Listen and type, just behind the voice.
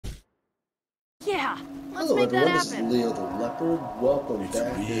Yeah, let's Hello make that everyone, this is happen. Leo the Leopard. Welcome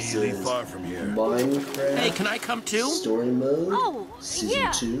back. It's This really is far from here. Minecraft. Hey, can I come too? Story mode. Oh, Season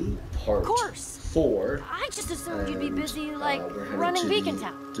yeah. 2, part Of course. 4. I just assumed you'd be busy, And, like, we're heading running to Beacon the,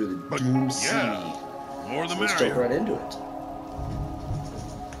 Town. to the But, Doom yeah, Sea. more the So let's jump merrier. right into it.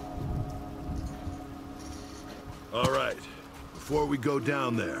 All right, before we go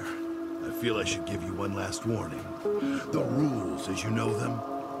down there, I feel I should give you one last warning. The rules as you know them,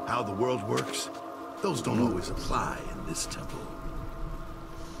 how the world works, those don't always apply in this temple.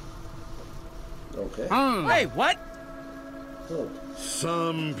 Okay. Wait, what? Oh.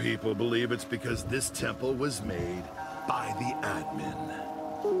 Some people believe it's because this temple was made by the admin.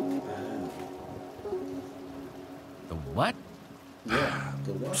 The what? Yeah,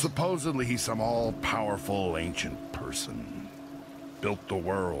 the what? Supposedly he's some all-powerful ancient person. Built the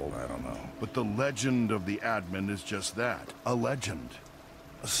world, I don't know. But the legend of the admin is just that. A legend.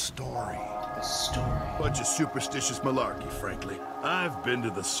 A story. A story. Bunch of superstitious malarkey, frankly. I've been to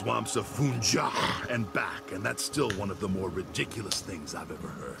the swamps of Funja and back, and that's still one of the more ridiculous things I've ever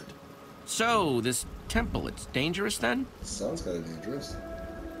heard. So, this temple, it's dangerous then? Sounds kind of dangerous.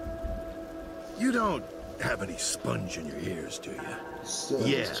 You don't have any sponge in your ears, do you? Still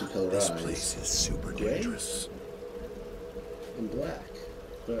Yeah, has 2 color this eyes. place is super Gray? dangerous. And black.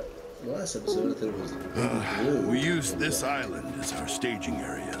 But the last episode I thought it was blue. We used and this black. island as our staging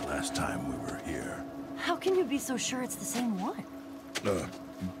area last time we were here. How can you be so sure it's the same one?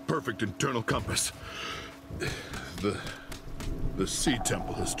 Perfect internal compass. The sea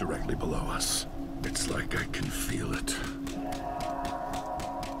temple is directly below us. It's like I can feel it.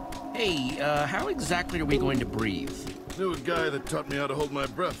 Hey, how exactly are we going to breathe? Knew a guy that taught me how to hold my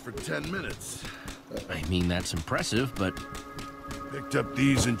breath for 10 minutes. I mean, that's impressive, but Picked up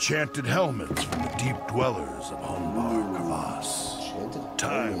these enchanted helmets from the deep dwellers of Hombar Kavas. Enchanted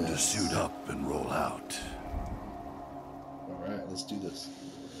Time to helmets. suit up and roll out. Alright, let's do this.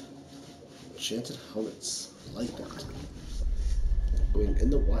 Enchanted helmets. I like that. Going in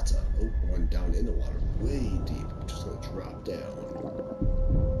the water. Oh, going down in the water. Way deep. Just gonna drop down.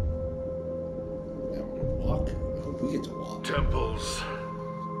 Now we're gonna walk. I hope we get to walk. Temples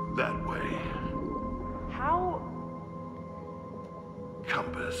that way. How?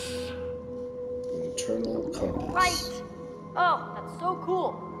 Compass. Internal compass. Right! Oh, that's so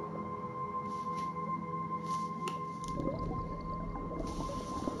cool.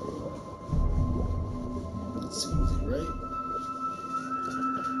 Let's see, is it right?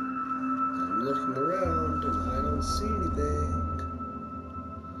 I'm looking around and I don't see anything.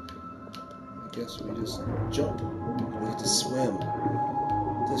 I guess we just jump. We have to swim.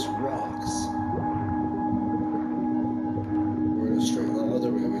 This rocks. We're in a straight line. Oh,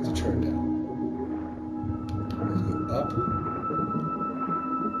 there we go. We have to turn down. Let's go up.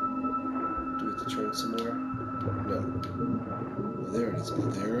 Do we have to turn some more? No. Oh, there it is. Oh,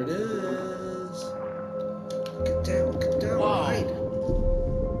 there it is. Get down, Whoa. hide.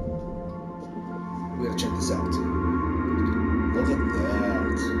 We gotta check this out. Look at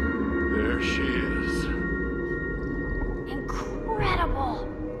that. There she is. Incredible.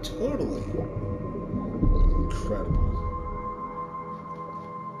 Totally. Incredible.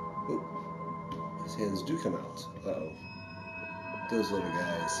 Oh. His hands do come out. Uh-oh. Those little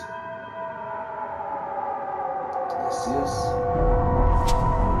guys. Can I see us?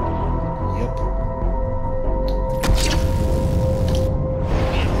 Yep.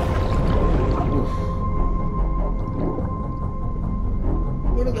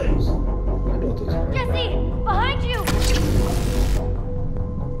 What are those? I know what those are. Jesse, behind you!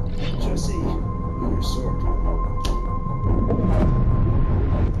 Jesse, with your sword.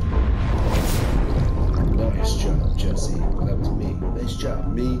 Nice job, Jesse. That was me. Nice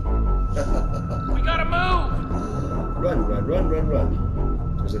job, me. we gotta move!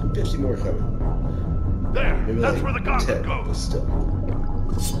 Run. There's like 50 more coming. There! Maybe That's like where the gauntlet 10, but goes. still.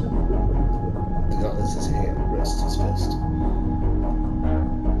 The gauntlet's his hand, wrist, his fist.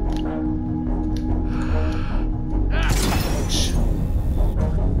 Ouch.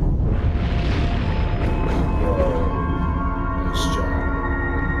 Whoa. Nice job.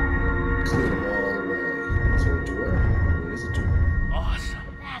 Clear them all away. Is there a door? Where is a door? Awesome.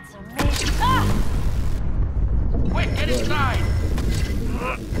 That's amazing. Ah! Quick, get inside!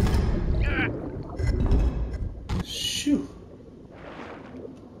 Shoo.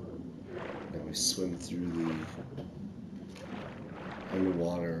 Now we swim through the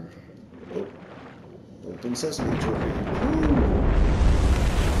underwater. Oh. Open sesame, Joker. Ooh,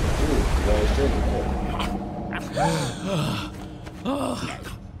 the guy's drinking.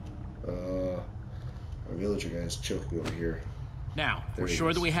 Our villager guy's choking over here. Now, There we're he sure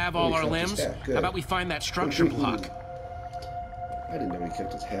is. that we have Oh, all he our kept his limbs. hat. Good. How about we find that structure block? I didn't know he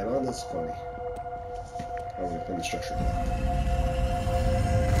kept his hat on. That's funny. How are we gonna find the structure block?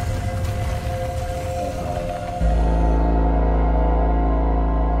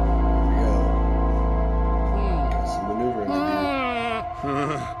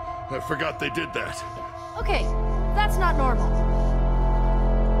 I forgot they did that. Okay, that's not normal.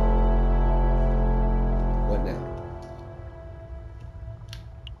 What now?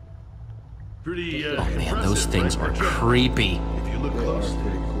 Pretty Oh man, impressive, those things right, are Gecko? creepy. If you look They are closely,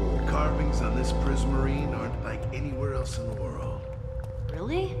 pretty cool. the carvings on this prismarine aren't like anywhere else in the world.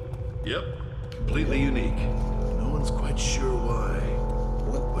 Really? Yep, completely unique. No one's quite sure why,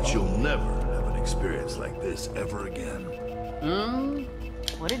 but you'll never have an experience like this ever again.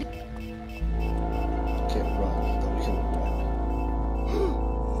 What did Can't run. Thought we couldn't run.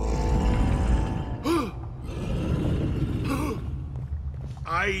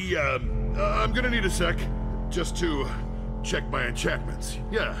 I'm gonna need a sec, just to check my enchantments.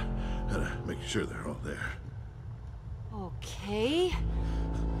 Yeah, gotta make sure they're all there. Okay.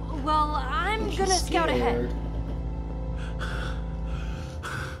 Well, I'm He's gonna scout ahead. scared.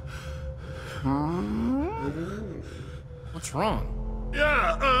 What's wrong?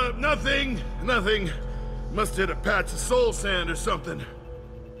 Yeah, nothing. Must hit a patch of soul sand or something.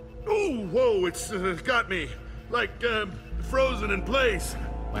 Oh, whoa, it's got me. Like, frozen in place.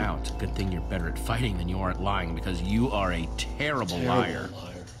 Wow, it's a good thing you're better at fighting than you are at lying, because you are a terrible liar.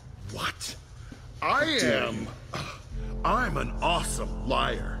 What? I'm an awesome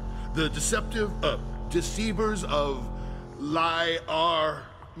liar. The deceivers of Liar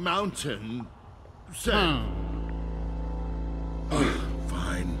Mountain said.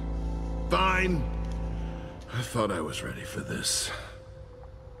 Fine. I thought I was ready for this.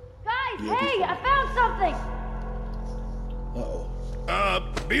 Guys, hey, I found something! Uh-oh.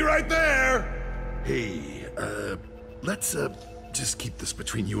 Be right there! Hey, let's, just keep this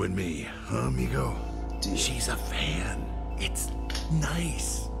between you and me, huh, amigo? Deal. She's a fan. It's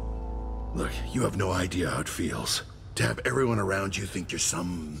nice. Look, you have no idea how it feels to have everyone around you think you're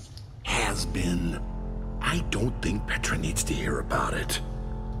some has-been. I don't think Petra needs to hear about it.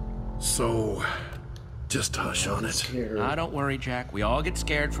 So, just hush on it. Scared. Don't worry, Jack. We all get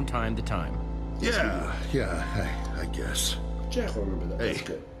scared from time to time. Yeah, I guess. Jack will remember that. That's Hey.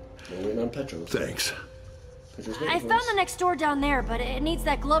 good. We're waiting on Petra. Thanks. Petra's waiting I for found us. the next door down there, but it needs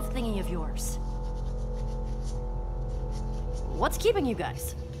that glove thingy of yours. What's keeping you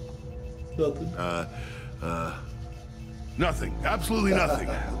guys? Nothing. Nothing. Absolutely nothing.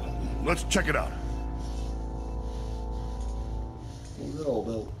 Let's check it out. What's that all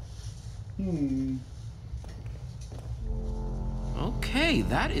about? Okay,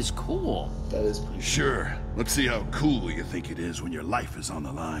 that is cool. That is pretty Sure. Let's see how cool you think it is when your life is on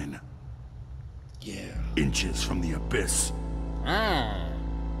the line. Yeah. Inches from the abyss.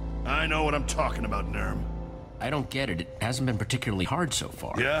 I know what I'm talking about, Nerm. I don't get it. It hasn't been particularly hard so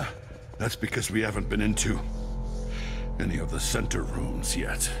far. Yeah? That's because we haven't been into any of the center rooms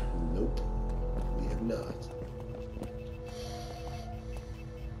yet. Nope. We have not.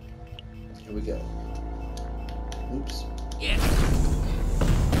 Here we go. Oops. Yeah.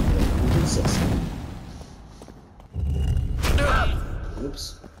 Who says so?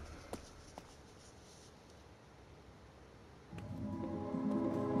 Oops.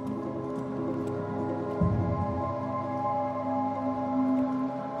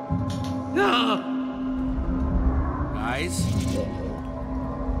 Guys?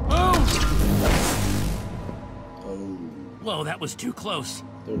 Uh-oh. Oh! Oh. Whoa, that was too close.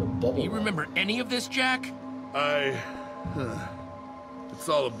 They're in a bubble. You remember any of this, Jack? It's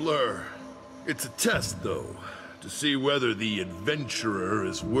all a blur. It's a test, though, to see whether the adventurer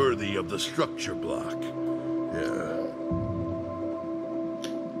is worthy of the structure block. Yeah.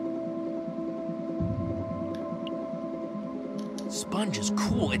 Sponge is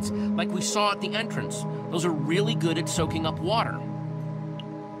cool. It's like we saw at the entrance. Those are really good at soaking up water.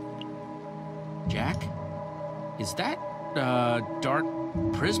 Jack? Is that, dark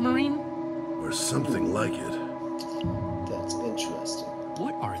prismarine? Or something like it. That's interesting.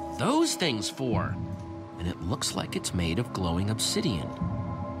 What are those things for? And it looks like it's made of glowing obsidian.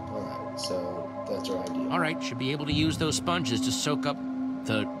 Alright, so that's our idea. All right, should be able to use those sponges to soak up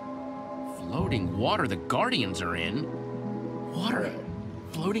the floating water the Guardians are in. Water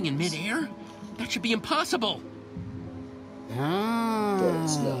Right. floating in midair? That should be impossible. But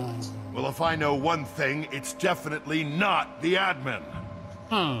it's not. Well, if I know one thing, it's definitely not the admin.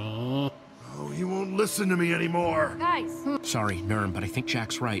 Oh, he won't listen to me anymore. Guys, Sorry, Nurm, but I think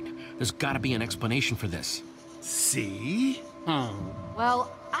Jack's right. There's gotta be an explanation for this. See?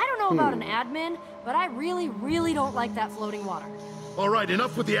 Well, I don't know about an admin, but I really, really don't like that floating water. All right,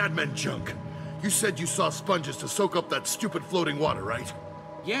 enough with the admin junk. You said you saw sponges to soak up that stupid floating water, right?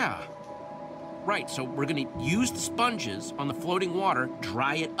 Yeah. Right, so we're gonna use the sponges on the floating water,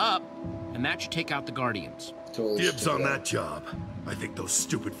 dry it up, and that should take out the Guardians. Totally Dibs should on check it that out. job. I think those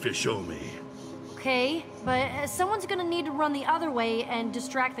stupid fish owe me. Okay, but someone's gonna need to run the other way and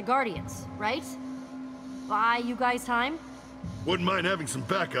distract the Guardians, right? Buy you guys time? Wouldn't mind having some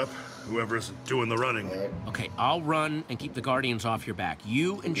backup, whoever isn't doing the running. All right. Okay, I'll run and keep the Guardians off your back.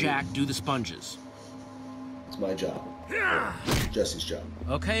 You and Jack do the sponges. It's my job. Jesse's job.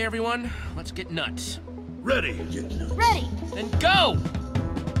 Okay, everyone, let's get nuts. Ready. Ready! Then go!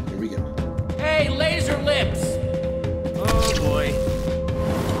 Here we go. Hey, laser lips! Oh boy.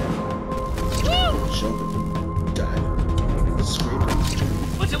 Woo! Jumping, diving, scraping.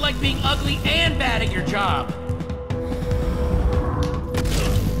 What's it like being ugly and bad at your job?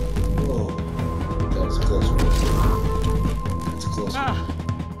 Whoa. That was a close one. That's a close one.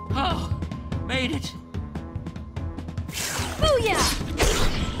 Oh, made it. Booyah!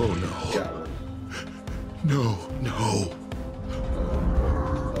 Oh no. Got one. No, no.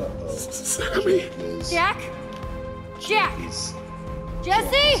 Sammy! Liz. Jack? Jack! He's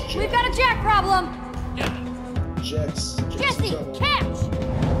Jesse! Jack. We've got a Jack problem! Jack's in Jesse, trouble. catch!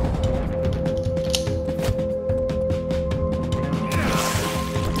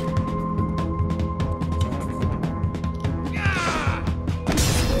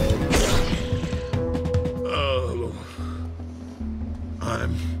 Oh.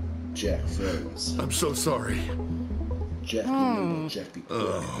 Jack froze. I'm so sorry. Jack, Jack be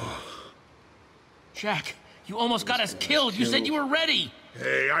quick. Jack, you almost got us killed. You said you were ready.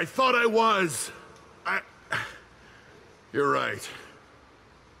 Hey, I thought I was. You're right.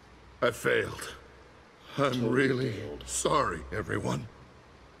 I failed. I'm really sorry, everyone.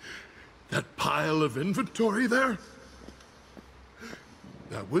 That pile of inventory there?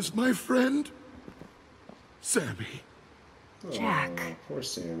 That was my friend, Sammy. Jack. Oh, poor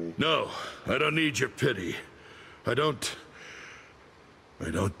Sammy. No, I don't need your pity. I don't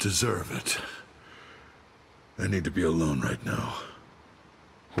deserve it. I need to be alone right now.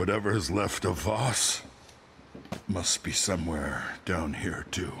 Whatever is left of Voss must be somewhere down here,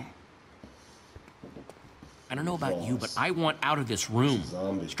 too. I don't know about you, but I want out of this room.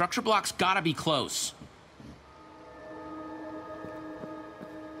 Zombie. Structure block's gotta be close.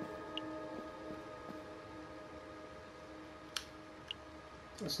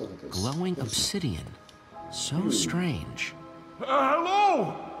 Let's look at this. Glowing obsidian. So strange.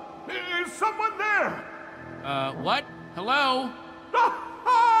 Hello? Is someone there? What? Hello?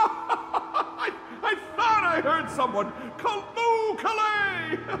 I thought I heard someone. Kaloo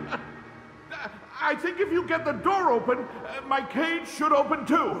Kalay! I think if you get the door open, my cage should open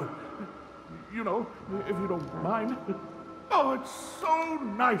too. You know, if you don't mind. Oh, it's so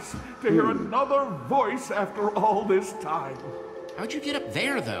nice to hear another voice after all this time. How'd you get up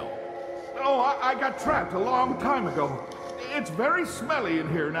there, though? Oh, I got trapped a long time ago. It's very smelly in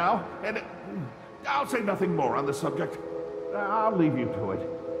here now, and I'll say nothing more on the subject. I'll leave you to it.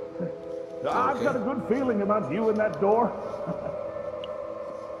 I've got a good feeling about you and that door.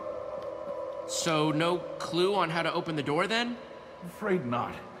 So, no clue on how to open the door, then? Afraid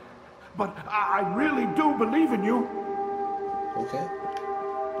not. But I really do believe in you. Okay.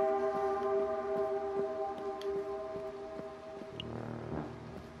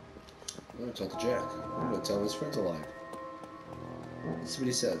 I'm gonna talk to Jack. I'm gonna tell him his friend's alive. Let's see what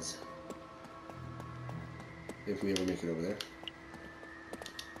he says. If we ever make it over there.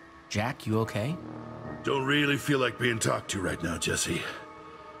 Jack, you okay? Don't really feel like being talked to right now, Jesse.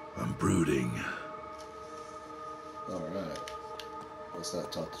 I'm brooding. Alright. Let's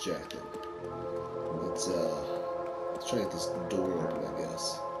not talk to Jack then. Let's try to get this door open, I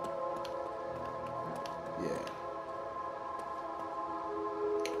guess. Yeah.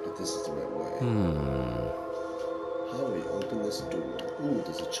 But this is the right way. How do we open this door? Ooh,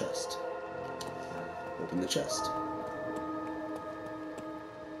 there's a chest. Open the chest.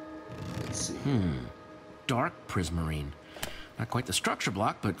 Let's see. Dark prismarine. Not quite the structure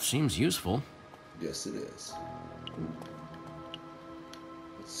block, but seems useful. Yes, it is.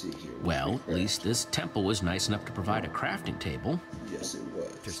 Let's see here. Well, at least this temple was nice enough to provide a crafting table. Yes, it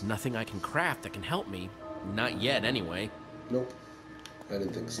was. There's nothing I can craft that can help me. Not yet, anyway. Nope. I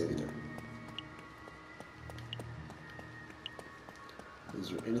didn't think so either. Is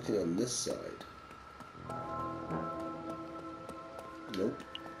there anything on this side? Nope.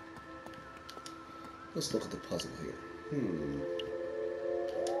 Let's look at the puzzle here.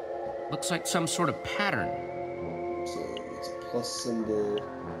 Looks like some sort of pattern. So it's plus symbol.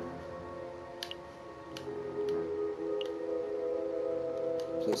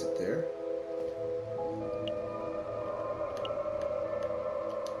 Place it there.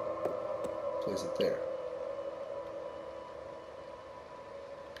 Place it there.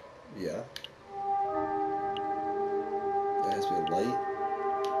 Yeah. That has to be a light.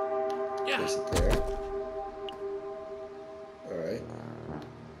 Yeah. Place it there. Alright.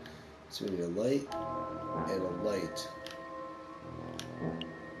 So we need a light and a light.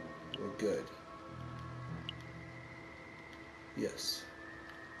 We're good. Yes.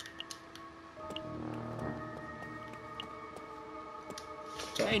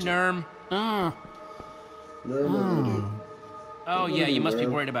 Hey, Nerm. Oh, yeah, you must be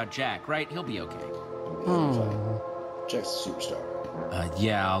worried about Jack, right? He'll be okay. Jack's a superstar.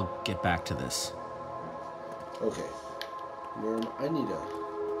 Yeah, I'll get back to this. Okay. Norm,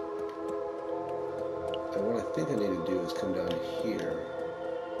 what I think I need to do is come down here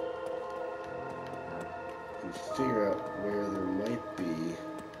and figure out where there might be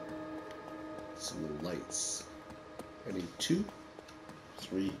some lights. I need 2,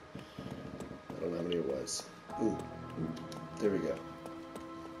 3, I don't know how many it was. Ooh, there we go.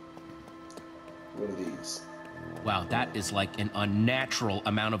 What are these? Wow, that is like an unnatural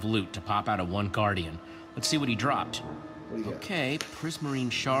amount of loot to pop out of one Guardian. Let's see what he dropped. What do you got? Okay,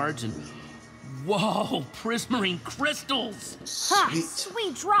 prismarine shards and... Whoa, prismarine crystals! Ha! Sweet.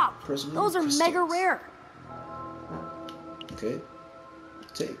 Sweet drop! Prismarine Those are crystals. mega rare. Okay.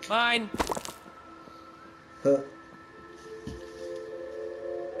 Take. Fine. Huh.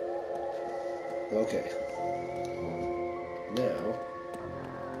 Okay. Now,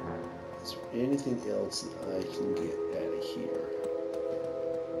 is there anything else that I can get out of here?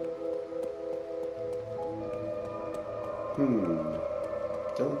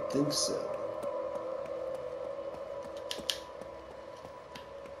 Don't think so.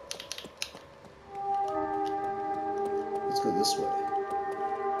 Let's go this way.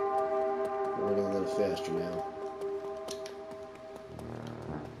 We're running a little faster now.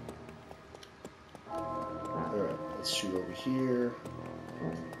 Alright, let's shoot over here.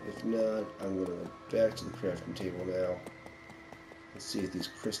 If not, I'm going to go back to the crafting table now. Let's see if these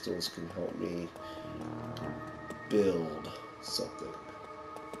crystals can help me build something.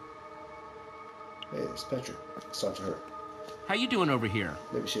 Hey, there's Petra. Let's talk to her. How you doing over here?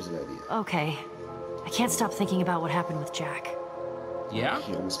 Maybe she has an idea. Okay. I can't stop thinking about what happened with Jack. Yeah?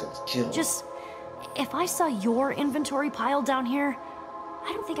 He almost got killed. Just, if I saw your inventory pile down here,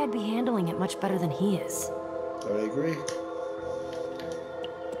 I don't think I'd be handling it much better than he is. I agree.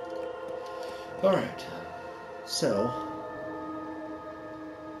 Alright. So,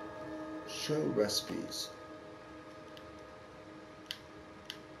 show recipes.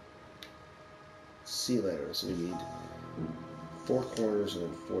 Sea ladder, so we need 4 corners and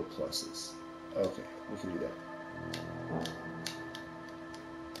then 4 pluses. Okay, we can do that.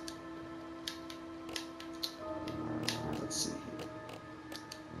 Let's see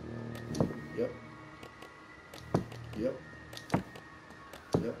here. Yep. Yep.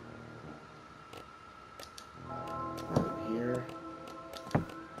 Yep. And here.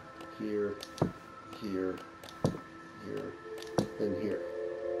 Here. Here. Here. Then here.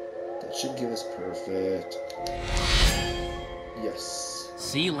 That should give us perfect. Yes.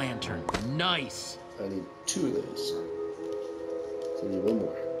 Sea lantern. Nice. I need 2 of those. So I need 1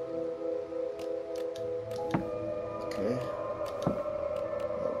 more. Okay.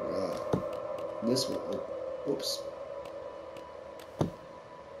 Alright. This one. Oh, whoops.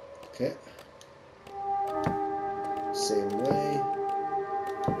 Okay. Same way.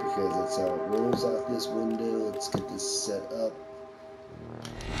 Because that's how it rolls out this window. Let's get this set up.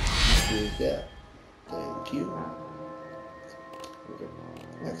 Do that. Thank you. We're going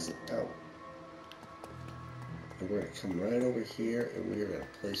to exit out. And we're going to come right over here and we're going to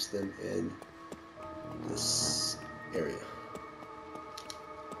place them in this area.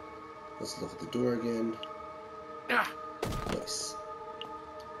 Let's look at the door again. Place.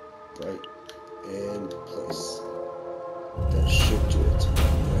 Right. And place. That should do it.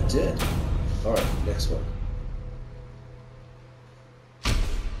 And it did. Alright, next one.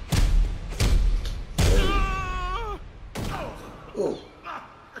 Oh.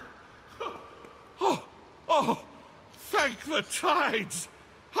 Oh, thank the tides!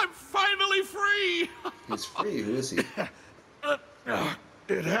 I'm finally free! He's free. Who is he?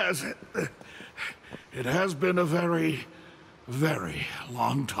 It has been a very, very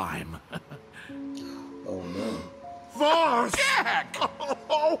long time. Oh no. Voss! Jack!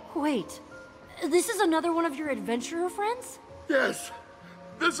 Oh, Wait, this is another one of your adventurer friends? yes,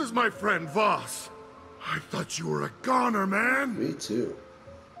 this is my friend Voss. I thought you were a goner, man. Me too.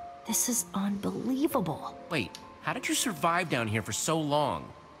 This is unbelievable. Wait, how did you survive down here for so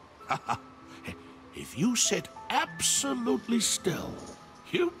long? If you sit absolutely still,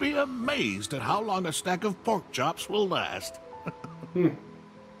 you'd be amazed at how long a stack of pork chops will last.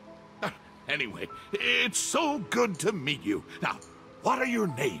 Anyway, it's so good to meet you. Now, what are your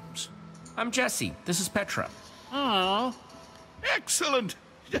names? I'm Jesse. This is Petra. Oh, excellent.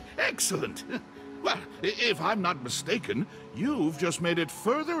 Excellent. Well, if I'm not mistaken, you've just made it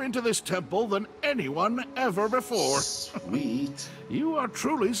further into this temple than anyone ever before. Sweet. You are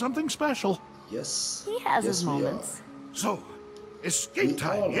truly something special. Yes. He has yes, his we moments. So, escape We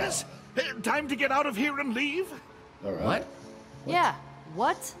time, are. yes? Time to get out of here and leave? All right. What? Yeah,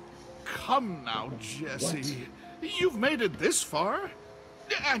 what? Come now, Jesse. You've made it this far.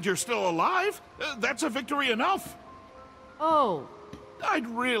 And you're still alive. That's a victory enough. Oh, I'd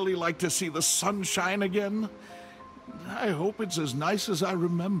really like to see the sunshine again. I hope it's as nice as I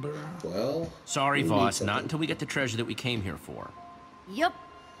remember. Well. Sorry, we need Voss, something. not until we get the treasure that we came here for. yep.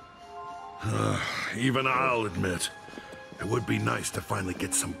 Even I'll admit, it would be nice to finally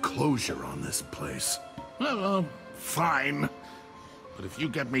get some closure on this place. Fine. But if you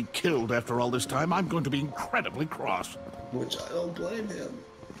get me killed after all this time, I'm going to be incredibly cross. Which I don't blame him.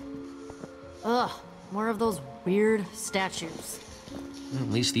 Ugh, more of those weird statues. At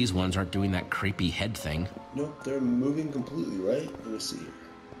least these ones aren't doing that creepy head thing. Nope, they're moving completely, right? Let me see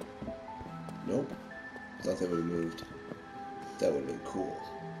here. Nope. Thought they would have moved. That would have been cool.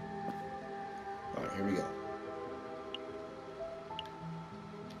 Alright, here we go.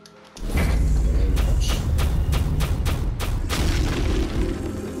 And punch.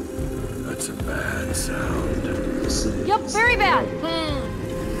 That's a bad sound. This is Yep, very bad. Come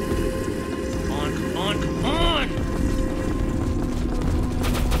on, come on, come on!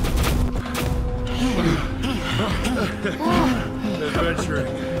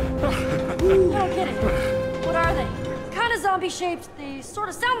 Adventuring. No kidding. What are they? Kind of zombie shaped. They sort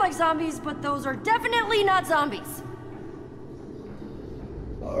of sound like zombies, but those are definitely not zombies.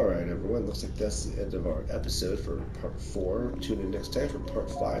 Alright, everyone. Looks like that's the end of our episode for part 4. Tune in next time for part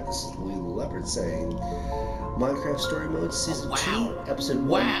 5. This is Leopard saying Minecraft Story Mode Season 2, Episode 1.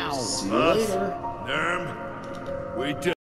 Wow. See you later. Nerm, we did